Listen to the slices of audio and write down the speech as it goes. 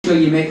sure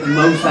you make the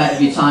most out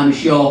of your time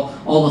ashore.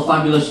 All the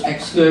fabulous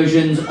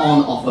excursions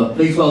on offer.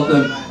 Please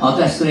welcome our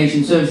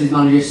Destination Services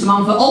Manager,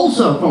 Samantha,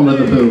 also from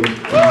Liverpool.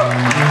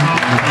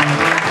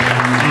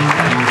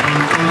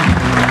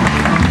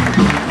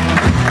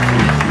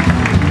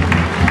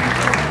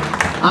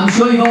 I'm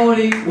sure you've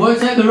already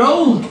worked out the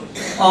role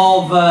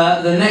of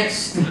the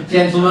next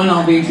gentleman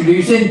I'll be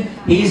introducing.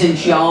 He's in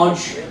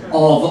charge of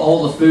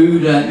all the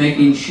food,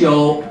 making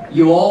sure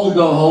you all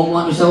go home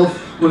like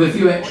myself with a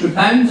few extra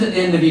pounds at the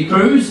end of your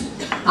cruise,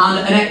 and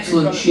an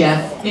excellent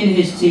chef. In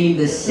his team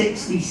there's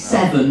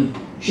 67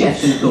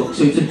 chefs and cooks,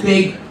 so it's a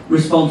big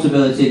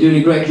responsibility. Doing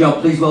a great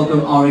job. Please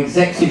welcome our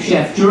executive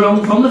chef,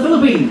 Jerome, from the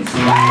Philippines.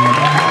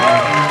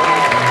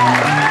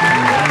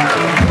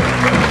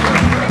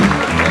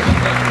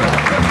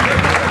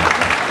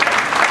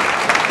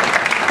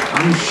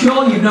 I'm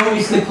sure you've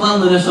noticed the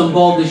cleanliness on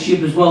board the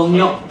ship as well,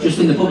 not just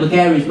in the public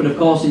areas, but of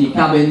course in your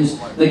cabins.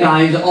 The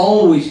guys are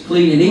always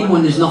cleaning, even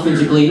when there's nothing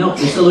to clean up.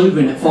 They're still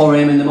hoovering at 4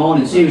 AM in the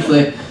morning,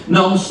 seriously,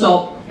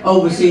 non-stop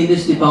overseeing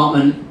this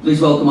department.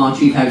 Please welcome our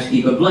Chief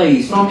Housekeeper,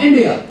 Blaze, from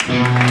India.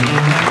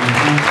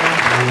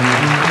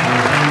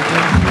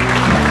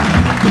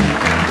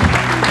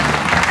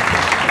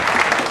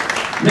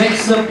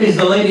 Next up is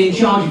the lady in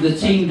charge of the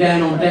team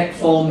down on deck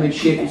 4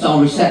 midship. It's our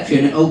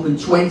reception, open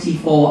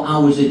 24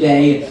 hours a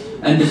day,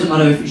 and doesn't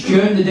matter if it's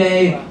during the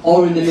day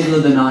or in the middle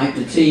of the night,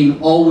 the team,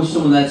 always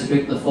someone there to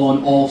pick the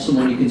phone or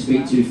someone you can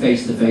speak to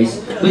face to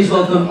face. Please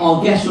welcome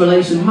our guest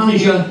relations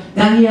manager,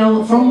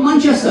 Danielle from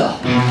Manchester.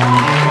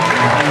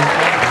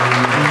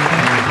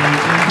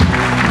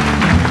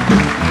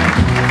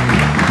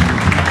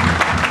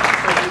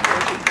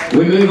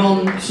 We move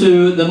on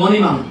to the money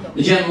man,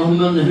 the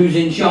gentleman who's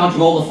in charge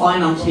of all the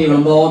finance here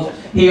on board.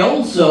 He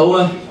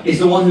also is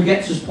the one who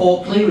gets us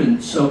port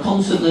clearance, so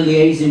constantly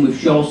liaising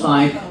with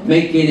shoreside,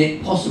 making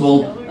it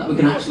possible that we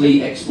can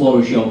actually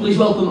explore ashore. Please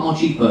welcome our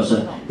chief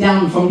purser,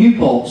 Dan from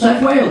Newport,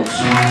 South Wales.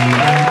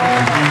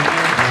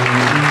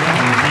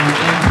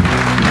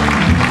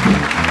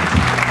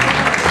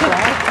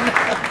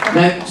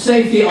 Now,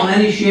 safety on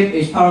any ship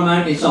is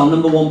paramount. It's our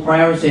 #1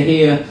 priority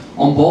here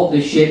on board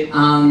this ship,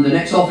 and the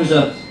next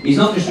officer is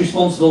not just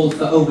responsible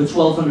for over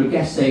 1,200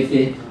 guest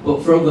safety,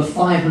 but for over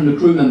 500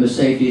 crew members'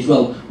 safety as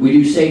well. We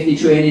do safety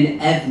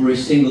training every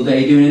single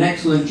day, doing an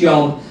excellent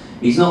job.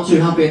 He's not too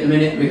happy at the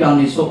minute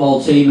regarding his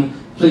football team.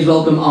 Please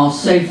welcome our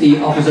safety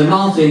officer,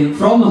 Martin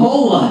from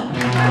Hull.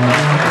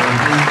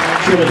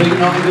 Should have been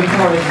Nottingham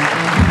Forest.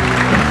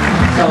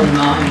 Sorry,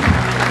 Martin.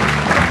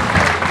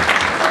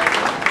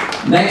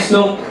 Next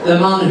up, the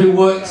man who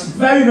works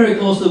very, very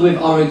closely with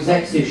our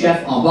executive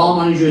chef, our bar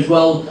manager as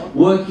well,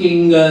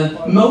 working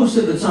most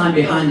of the time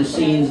behind the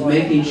scenes,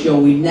 making sure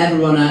we never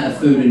run out of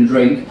food and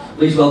drink.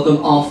 Please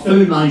welcome our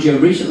food manager,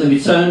 recently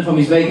returned from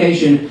his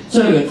vacation,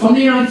 Turgut from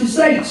the United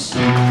States.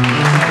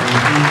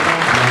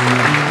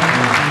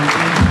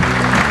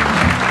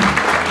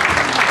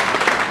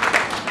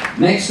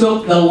 Next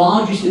up, the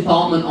largest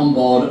department on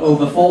board,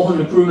 over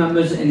 400 crew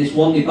members in this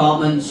one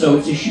department, so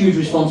it's a huge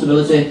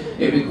responsibility.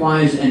 It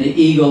requires an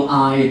eagle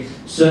eye,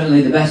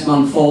 certainly the best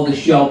man for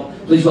this job.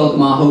 Please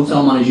welcome our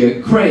hotel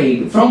manager,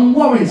 Craig from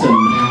Warrington.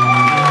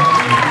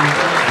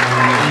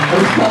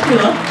 Most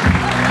popular.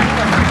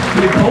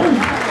 Pretty cool.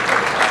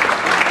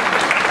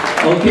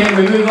 Okay,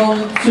 we move on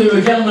to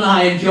a gentleman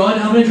I enjoyed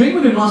having a drink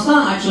with him last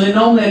night actually.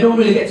 Normally I don't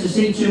really get to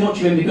see too much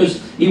of him because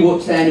he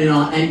works down in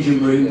our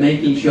engine room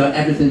making sure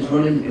everything's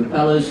running, the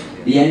propellers,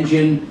 the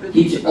engine,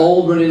 keeps it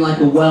all running like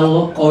a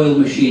well-oiled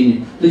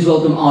machine. Please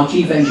welcome our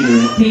chief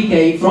engineer,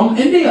 PK from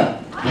India.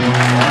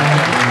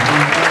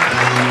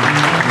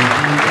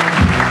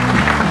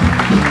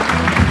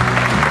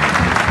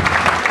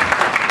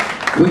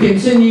 We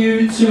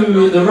continue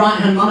to the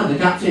right-hand man of the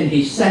captain,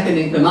 he's second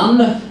in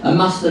command, a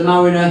master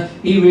mariner.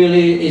 He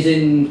really is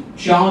in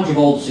charge of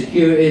all the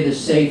security, the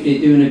safety,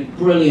 doing a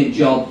brilliant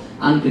job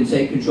and can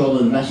take control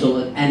of the vessel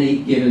at any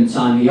given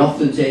time. He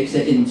often takes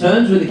it in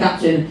turns with the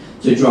captain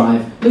to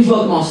drive. Please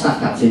welcome our staff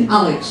captain,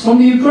 Alex from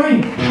the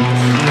Ukraine.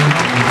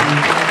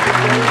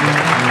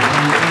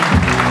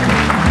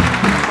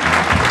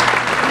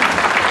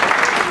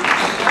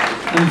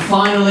 And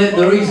finally,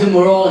 the reason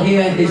we're all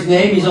here, his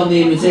name is on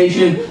the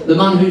invitation, the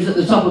man who's at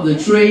the top of the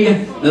tree,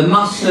 the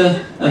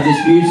master of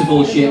this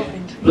beautiful ship.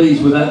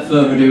 Please, without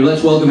further ado,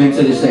 let's welcome him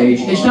to the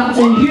stage. It's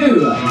Captain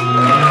Hugh.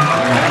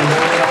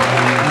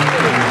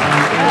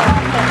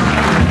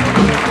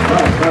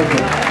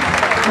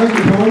 Thank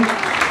you, Paul.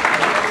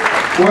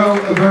 Well,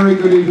 a very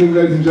good evening,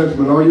 ladies and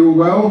gentlemen. Are you all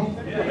well?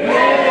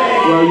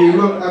 Well, you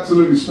look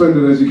absolutely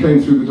splendid as you came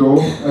through the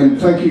door, and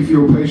thank you for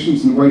your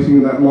patience and waiting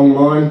in that long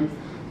line.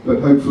 But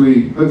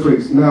hopefully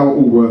it's now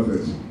all worth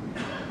it.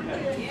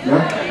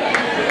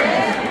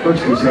 Yeah?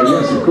 Question say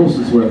yes, of course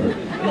it's worth it.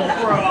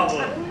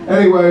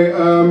 Anyway,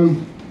 a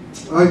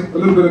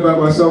little bit about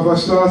myself. I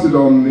started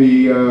on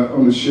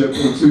the ship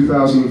in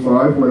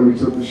 2005 when we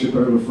took the ship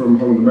over from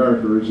Holland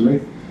America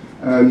originally,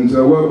 and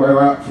worked my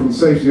way up from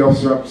safety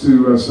officer up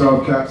to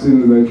staff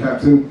captain and then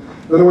captain.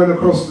 Then I went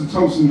across to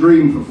Thomson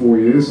Dream for 4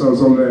 years. So I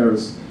was on there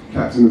as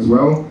captain as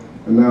well.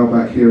 and now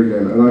back here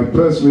again. And I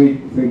personally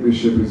think this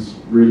ship is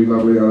really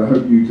lovely, and I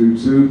hope you do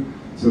too.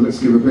 So let's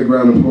give a big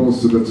round of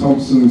applause to the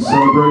Thomson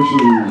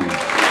Celebration.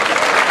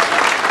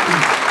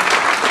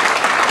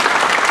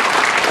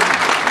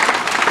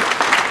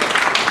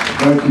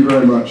 Thank you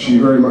very much. She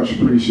very much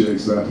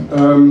appreciates that.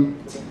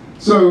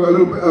 So a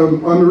little bit,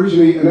 I'm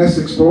originally an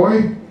Essex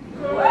boy.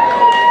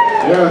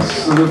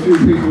 Yes, there's a few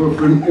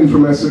people in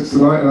from Essex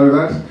tonight, I know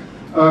that.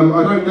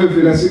 I don't live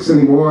in Essex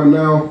anymore. I'm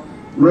now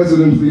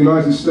resident of the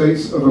United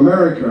States of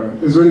America.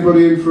 Is there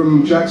anybody in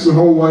from Jackson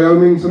Hole,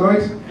 Wyoming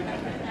tonight?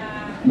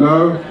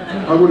 No?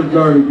 I would have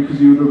known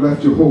because you would have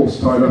left your horse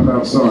tied up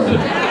outside.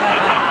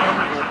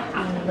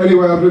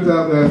 Anyway, I've lived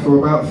out there for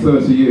about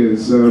 30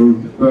 years,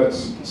 but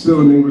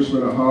still an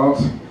Englishman at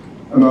heart,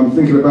 and I'm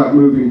thinking about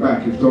moving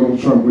back if Donald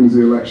Trump wins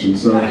the election,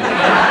 so...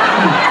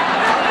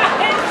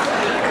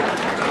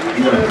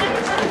 Yeah.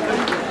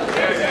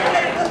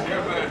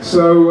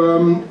 So,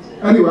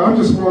 anyway, I'm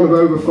just one of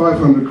over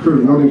 500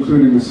 crew, not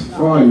including this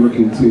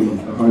fine-looking team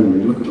behind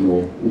me. Look at them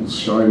all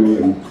shiny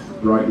and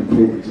bright and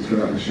pink, we just got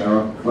out of the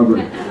shower.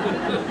 Lovely.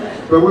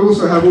 But we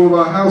also have all of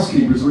our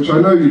housekeepers, which I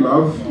know you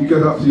love. You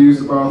get up to use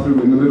the bathroom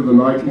in the middle of the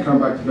night, you come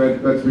back to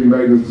bed, bed's been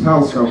made with a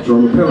towel sculpture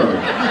on the pillow.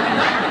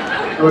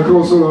 And of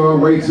course all of our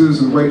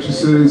waiters and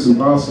waitresses and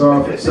bar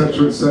staff,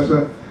 etc.,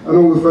 etc., and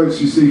all the folks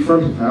you see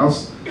front of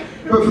house.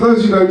 But for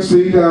those you don't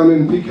see, down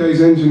in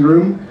PK's engine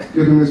room,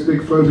 getting this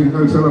big floating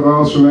hotel of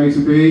ours from A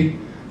to B,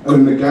 and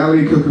in the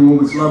galley cooking all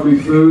this lovely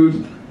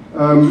food,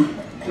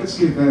 let's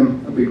give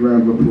them a big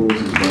round of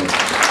applause as well.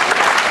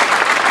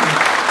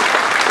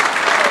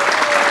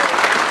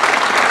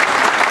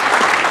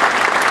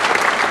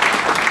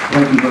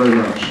 Thank you very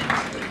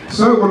much.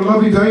 So, what a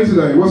lovely day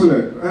today, wasn't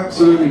it?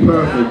 Absolutely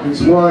perfect.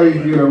 It's why,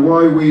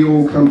 why we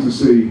all come to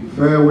see.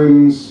 Fair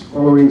winds,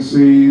 following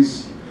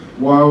seas,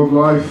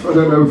 wildlife. I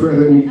don't know if there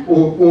are any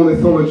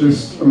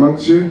ornithologists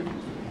amongst you,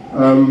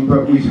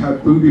 but we've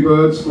had booby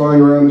birds flying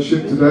around the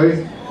ship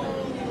today.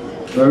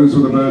 Those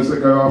were the birds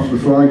that go after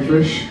the flying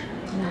fish.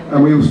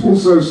 And we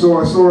also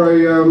saw, I saw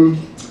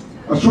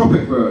a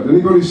tropic bird.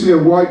 Anybody see a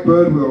white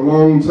bird with a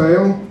long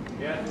tail?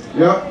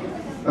 Yeah.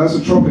 That's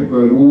a tropic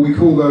bird, or we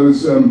call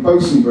those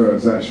bosun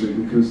birds actually,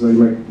 because they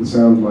make the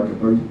sound like a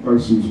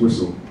bosun's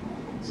whistle.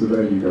 So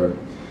there you go.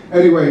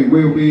 Anyway,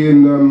 we'll be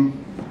in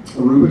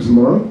Aruba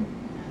tomorrow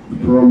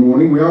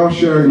morning. We are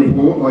sharing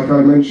the port, like I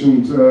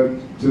mentioned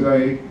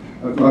today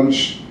at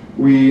lunch.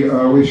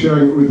 We're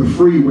sharing it with the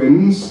Free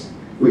Winds,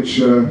 which,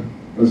 as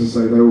I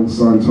say, they're all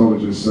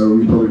Scientologists, so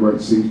we probably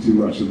won't see too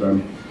much of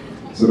them.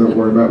 So don't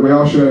worry about it. We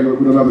are sharing it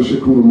with another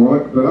ship called the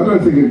Monarch, but I don't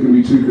think it's going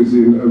to be too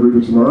busy in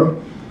Aruba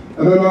tomorrow.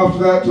 And then after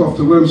that, off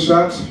to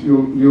Willemstad.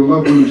 You'll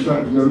love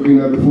Willemstad if you've never been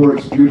there before.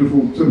 It's a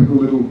beautiful, typical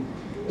little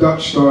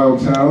Dutch-style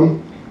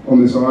town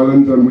on this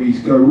island, and we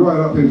go right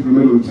up into the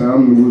middle of the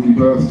town, and we'll be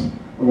berthed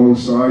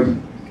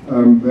alongside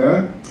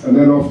there. And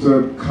then off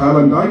to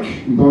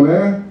Kralendijk in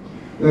Bonaire,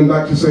 then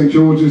back to St.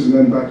 George's, and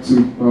then back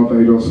to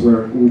Barbados,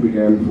 where it all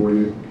began for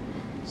you.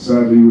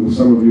 Sadly,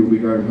 some of you will be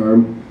going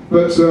home.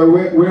 But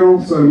we're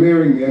also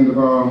nearing the end of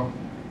our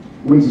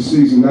winter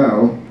season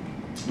now.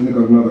 We've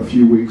got another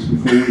few weeks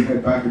before we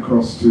head back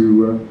across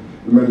to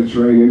the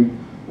Mediterranean,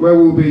 where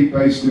we'll be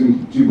based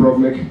in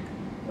Dubrovnik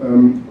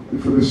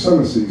for this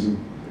summer season.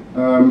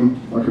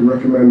 I can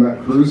recommend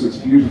that cruise, it's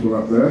beautiful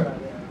up there.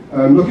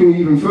 Looking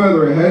even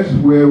further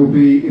ahead, we'll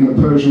be in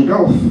the Persian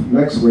Gulf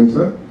next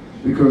winter,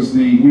 because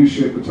the new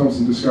ship, the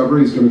Thomson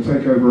Discovery, is going to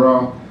take over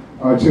our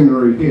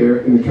itinerary here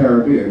in the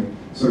Caribbean.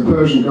 So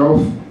Persian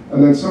Gulf,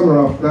 and then summer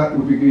after that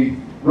we'll be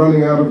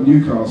running out of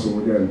Newcastle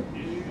again.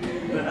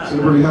 So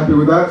everybody happy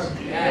with that?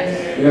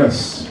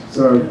 Yes,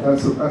 so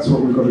that's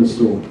what we've got in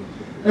store.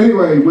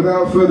 Anyway,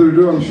 without further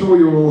ado, I'm sure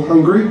you're all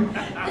hungry.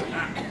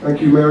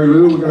 Thank you, Mary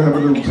Lou. We're going to have a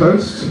little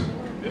toast.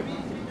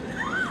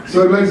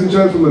 So, ladies and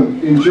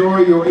gentlemen, enjoy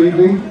your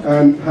evening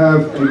and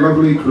have a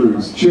lovely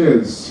cruise.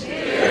 Cheers.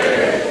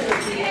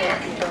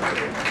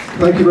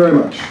 Thank you very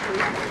much.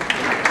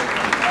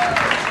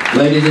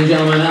 Ladies and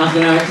gentlemen, as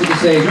we now exit the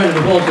stage, round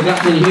of applause for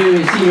Captain Hugh,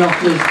 his senior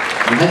officers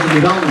and heads of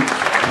development.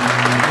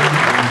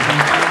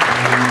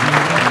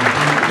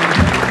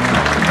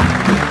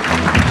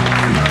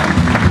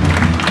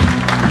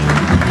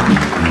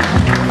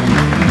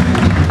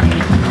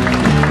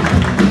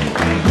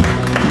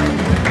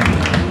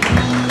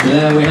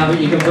 There we have it.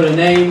 You can put a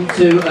name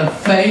to a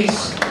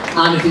face,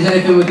 and if there's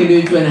anything we can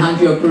do to enhance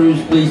your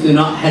cruise, please do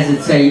not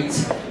hesitate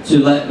to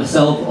let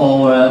myself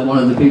or one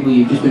of the people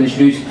you've just been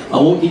introduced. I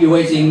won't keep you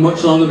waiting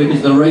much longer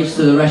because the race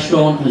to the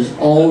restaurant has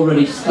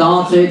already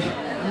started.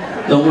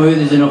 Don't worry,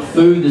 there's enough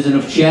food, there's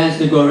enough chairs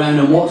to go around,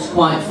 and what's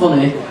quite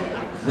funny,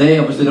 they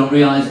obviously don't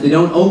realise they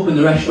don't open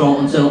the restaurant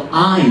until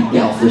I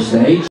get off the stage.